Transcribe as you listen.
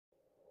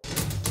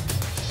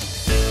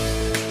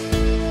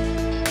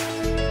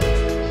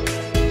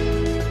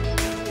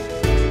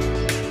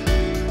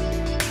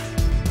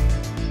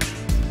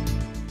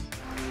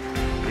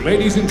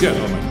ladies and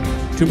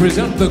gentlemen, to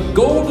present the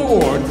Gold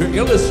Award for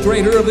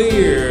Illustrator of the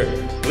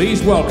Year,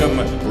 please welcome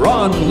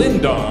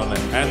Lindahn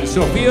and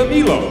Sofia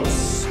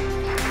Milos.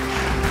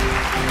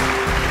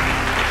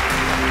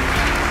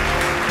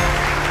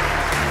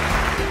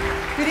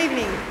 Good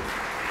evening.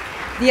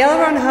 The L.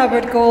 Ron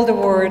Hubbard Gold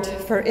Award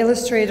for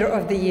Illustrator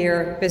of the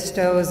Year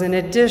bestows an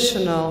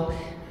additional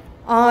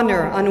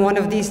honor on one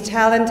of these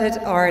talented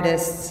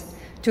artists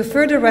to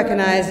further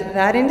recognize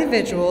that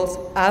individual's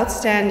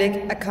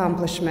outstanding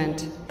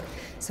accomplishment.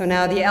 So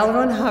now the L.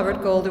 Ron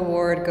Hubbard Gold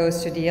Award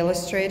goes to the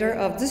illustrator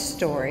of the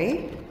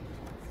story,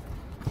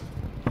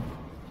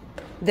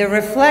 The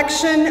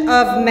Reflection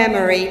of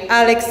Memory,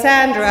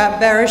 Oleksandra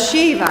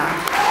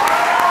Barysheva.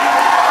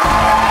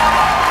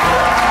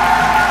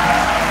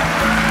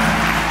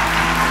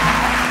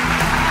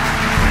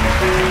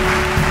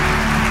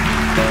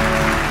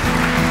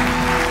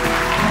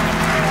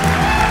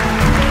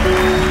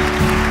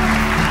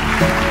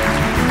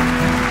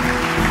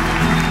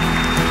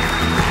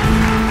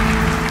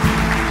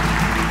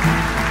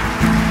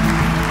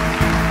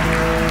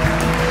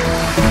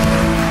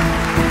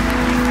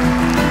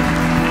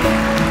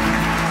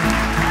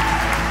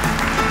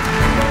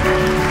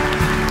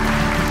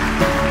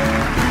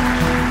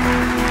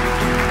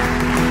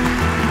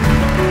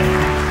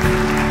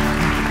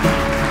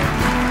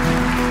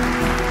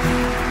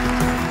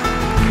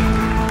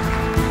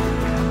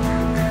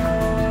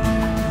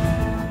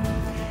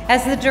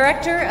 As the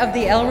director of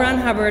the L. Ron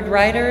Hubbard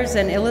Writers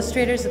and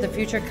Illustrators of the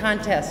Future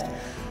contest,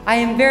 I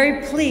am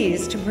very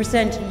pleased to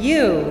present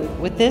you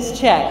with this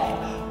check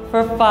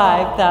for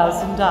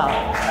 $5,000.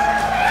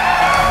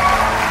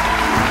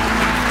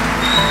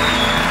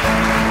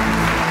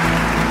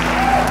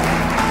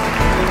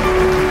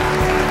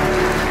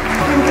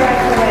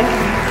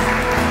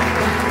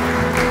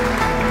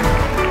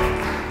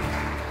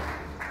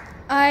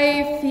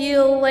 I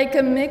feel like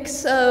a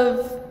mix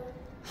of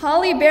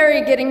Halle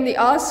Berry getting the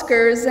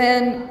Oscars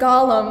and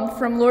Gollum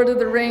from Lord of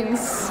the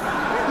Rings.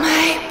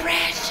 My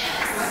precious.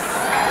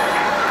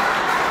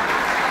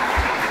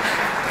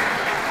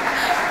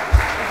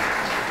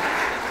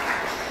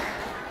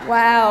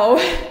 Wow,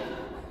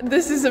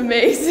 this is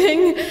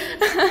amazing.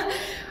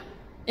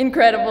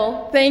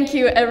 Incredible. Thank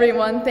you,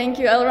 everyone. Thank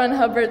you, L. Ron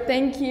Hubbard.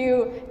 Thank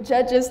you,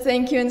 judges.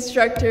 Thank you,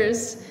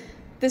 instructors.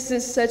 This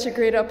is such a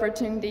great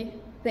opportunity.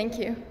 Thank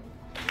you.